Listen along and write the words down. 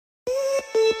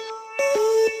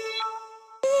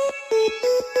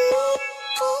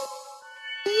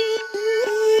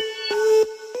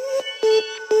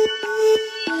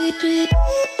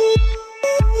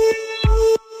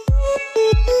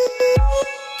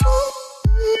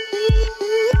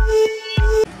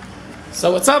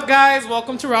So what's up, guys?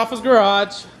 Welcome to Ralph's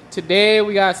Garage. Today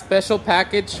we got a special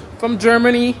package from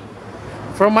Germany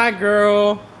from my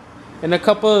girl and a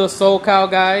couple of the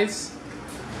SoCal guys.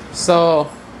 So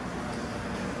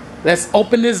let's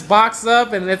open this box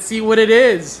up and let's see what it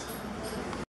is.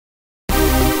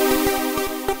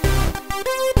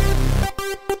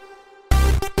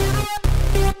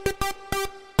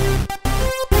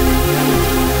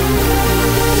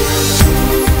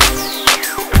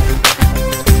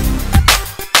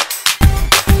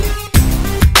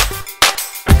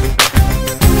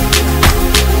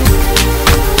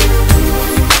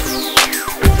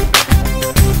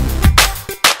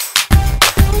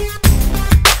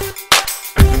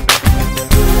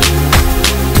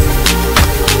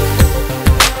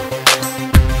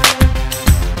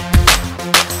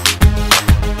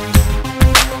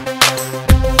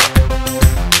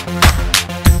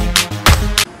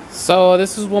 So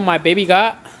this is what my baby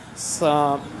got.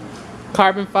 Some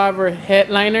carbon fiber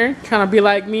headliner, trying to be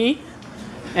like me,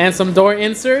 and some door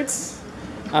inserts.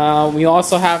 We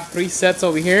also have 3 sets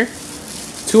over here.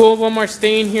 2 of them are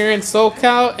staying here in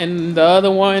SoCal, and the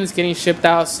other one's getting shipped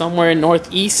out somewhere in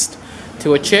Northeast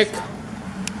to a chick.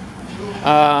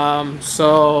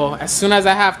 So as soon as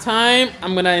I have time,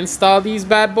 I'm gonna install these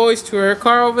bad boys to her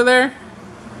car over there.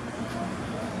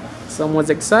 Someone's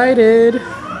excited.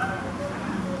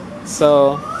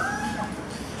 So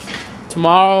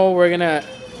tomorrow we're gonna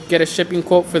get a shipping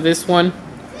quote for this one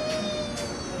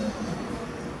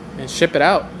and ship it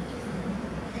out.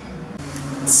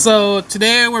 So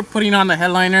today we're putting on the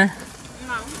headliner,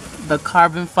 the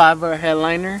carbon fiber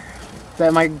headliner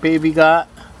that my baby got.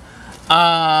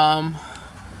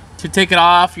 To take it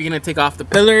off, you're gonna take off the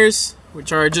pillars,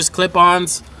 which are just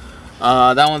clip-ons.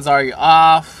 That one's already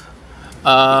off.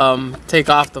 Take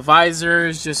off the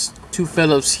visors, just 2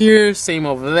 Phillips here, same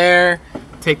over there.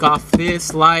 Take off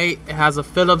this light, it has a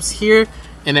Phillips here,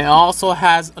 and it also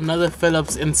has another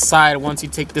Phillips inside. Once you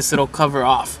take this little cover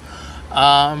off,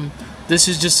 this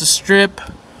is just a strip,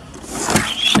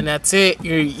 and that's it.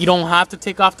 You don't have to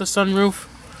take off the sunroof.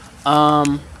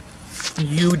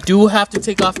 You do have to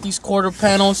take off these quarter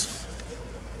panels,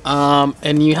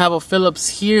 and you have a Phillips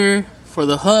here for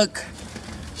the hook.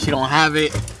 She don't have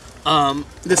it.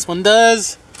 This one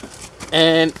does,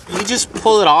 and you just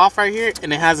pull it off right here,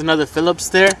 and it has another Phillips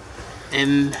there,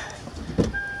 and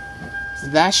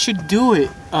that should do it.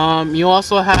 You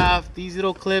also have these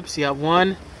little clips. You have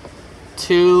 1,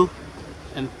 2,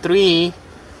 and 3,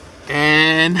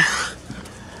 and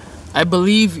I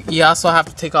believe you also have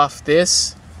to take off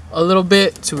this a little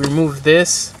bit to remove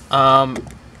this,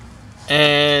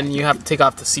 and you have to take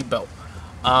off the seatbelt.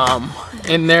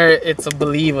 In there, it's, I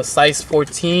believe, a size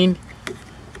 14.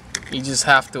 You just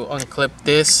have to unclip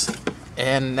this,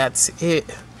 and that's it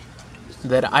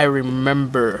that I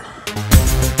remember.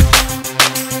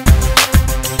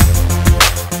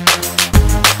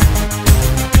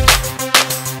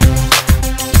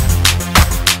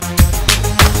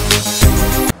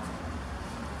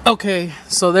 Okay,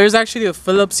 so there's actually a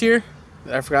Phillips here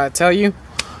that I forgot to tell you.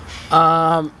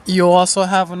 You also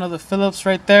have another Phillips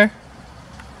right there.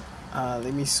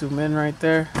 Let me zoom in right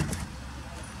there.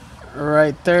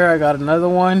 Right there, I got another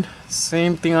one.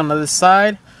 Same thing on the other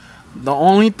side. The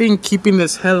only thing keeping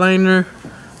this headliner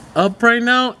up right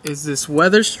now is this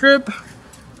weather strip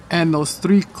and those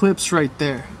 3 clips right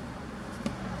there.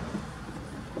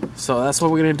 So that's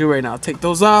what we're gonna do right now. Take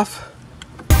those off.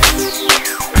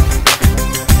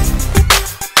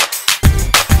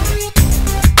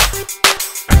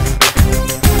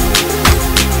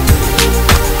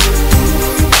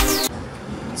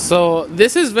 So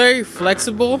this is very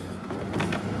flexible,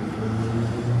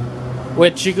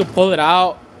 which you could pull it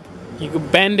out, you could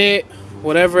bend it,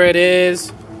 whatever it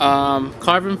is.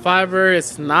 Carbon fiber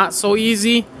is not so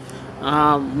easy.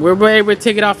 We're able to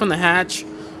take it off from the hatch,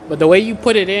 but the way you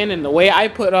put it in and the way I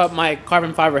put up my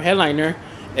carbon fiber headliner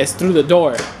is through the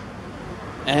door.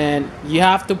 And you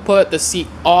have to put the seat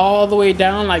all the way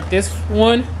down like this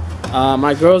one.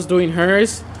 My girl's doing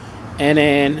hers, and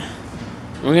then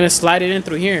we're gonna slide it in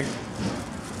through here.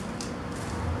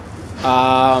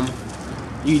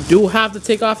 You do have to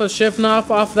take off a shift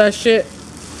knob off that shit.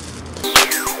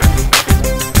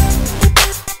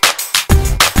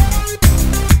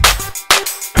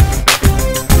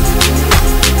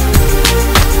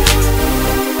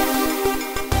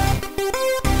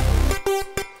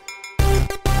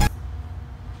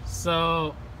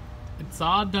 So it's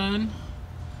all done.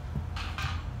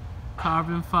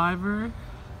 Carbon fiber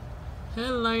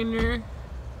headliner.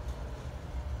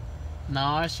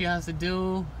 Now all she has to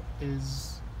do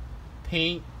is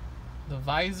paint the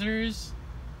visors,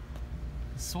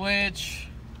 switch,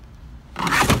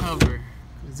 cover,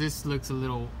 because this looks a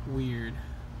little weird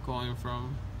going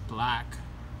from black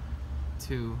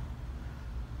to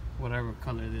whatever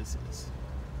color this is.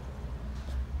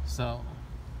 So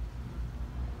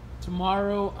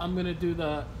tomorrow I'm gonna do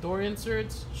the door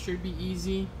inserts. Should be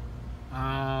easy,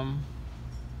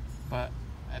 but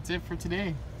that's it for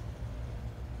today.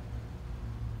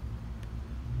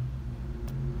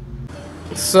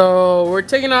 So we're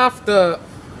taking off the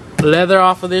leather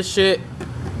off of this shit.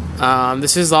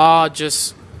 This is all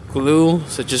just glue,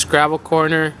 so just grab a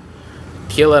corner,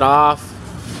 peel it off.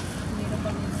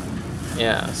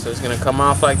 Yeah, so it's gonna come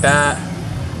off like that.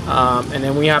 And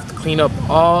then we have to clean up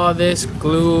all this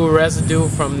glue residue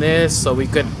from this, so we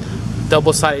could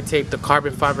double-sided tape the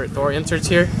carbon fiber door inserts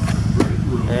here.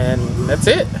 And that's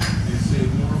it.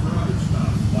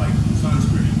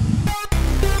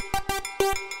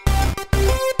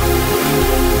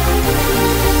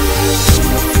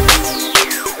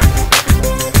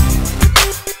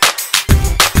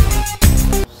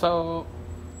 So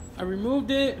I removed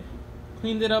it,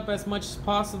 cleaned it up as much as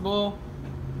possible.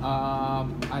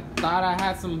 I thought I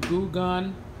had some glue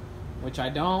gun, which I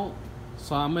don't.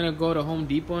 So I'm gonna go to Home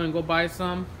Depot and go buy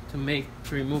some to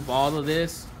remove all of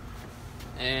this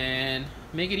and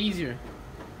make it easier.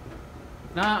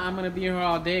 If not, I'm gonna be here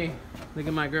all day. Look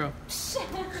at my girl.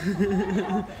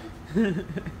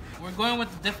 We're going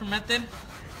with a different method.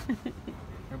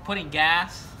 We're putting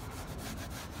gas.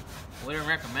 Wouldn't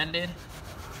recommend it,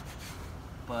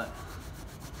 but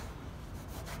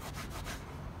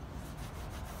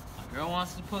my girl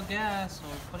wants to put gas, so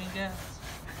we're putting gas.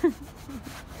 It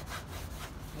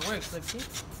works, let's see.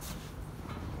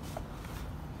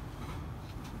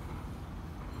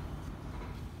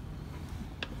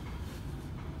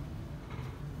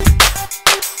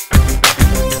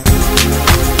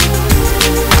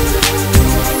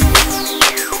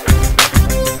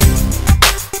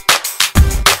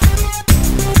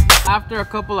 After a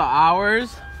couple of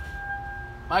hours,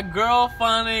 my girl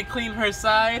finally cleaned her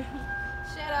side.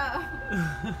 Shut up.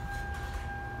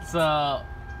 So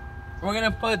we're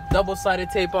gonna put double-sided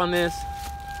tape on this,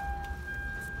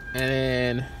 and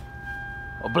then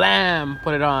blam,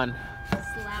 put it on.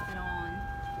 Slap it on.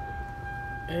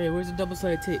 Hey, where's the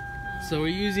double-sided tape? So we're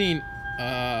using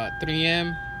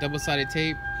 3M double-sided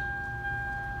tape.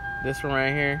 This one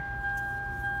right here.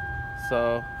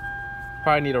 So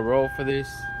probably need a roll for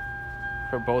this,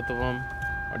 for both of them,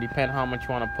 or depend how much you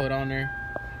want to put on there.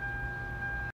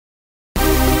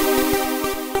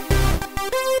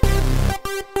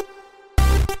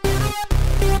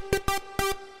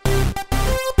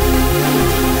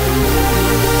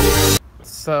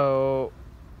 So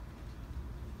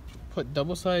put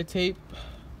double-sided tape.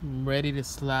 I'm ready to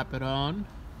slap it on.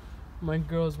 My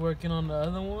girl's working on the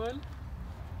other one.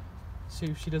 See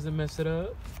if she doesn't mess it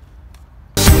up.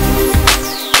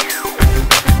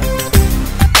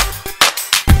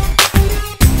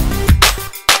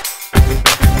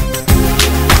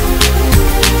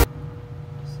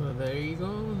 So there you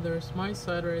go. There's my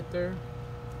side right there.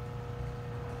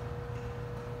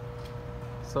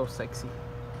 So sexy.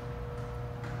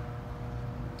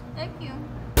 Thank you.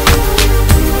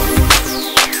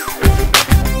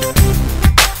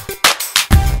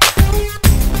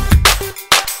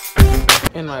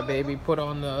 And my baby put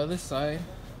on the other side.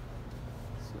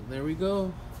 So there we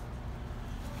go.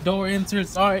 Door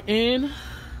inserts are in.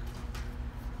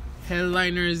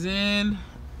 Headliner is in.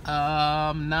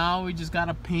 Now we just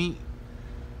gotta paint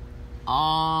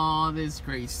all this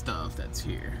great stuff that's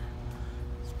here.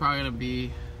 It's probably gonna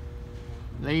be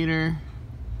later.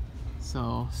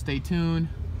 So stay tuned.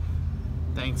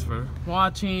 Thanks for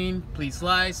watching. Please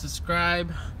like,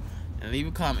 subscribe, and leave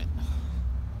a comment.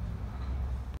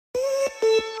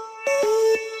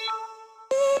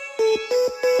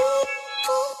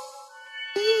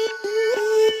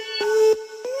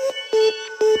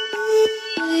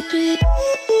 Beep,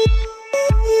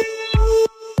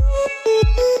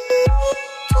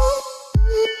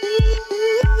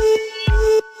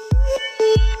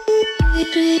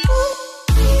 beep.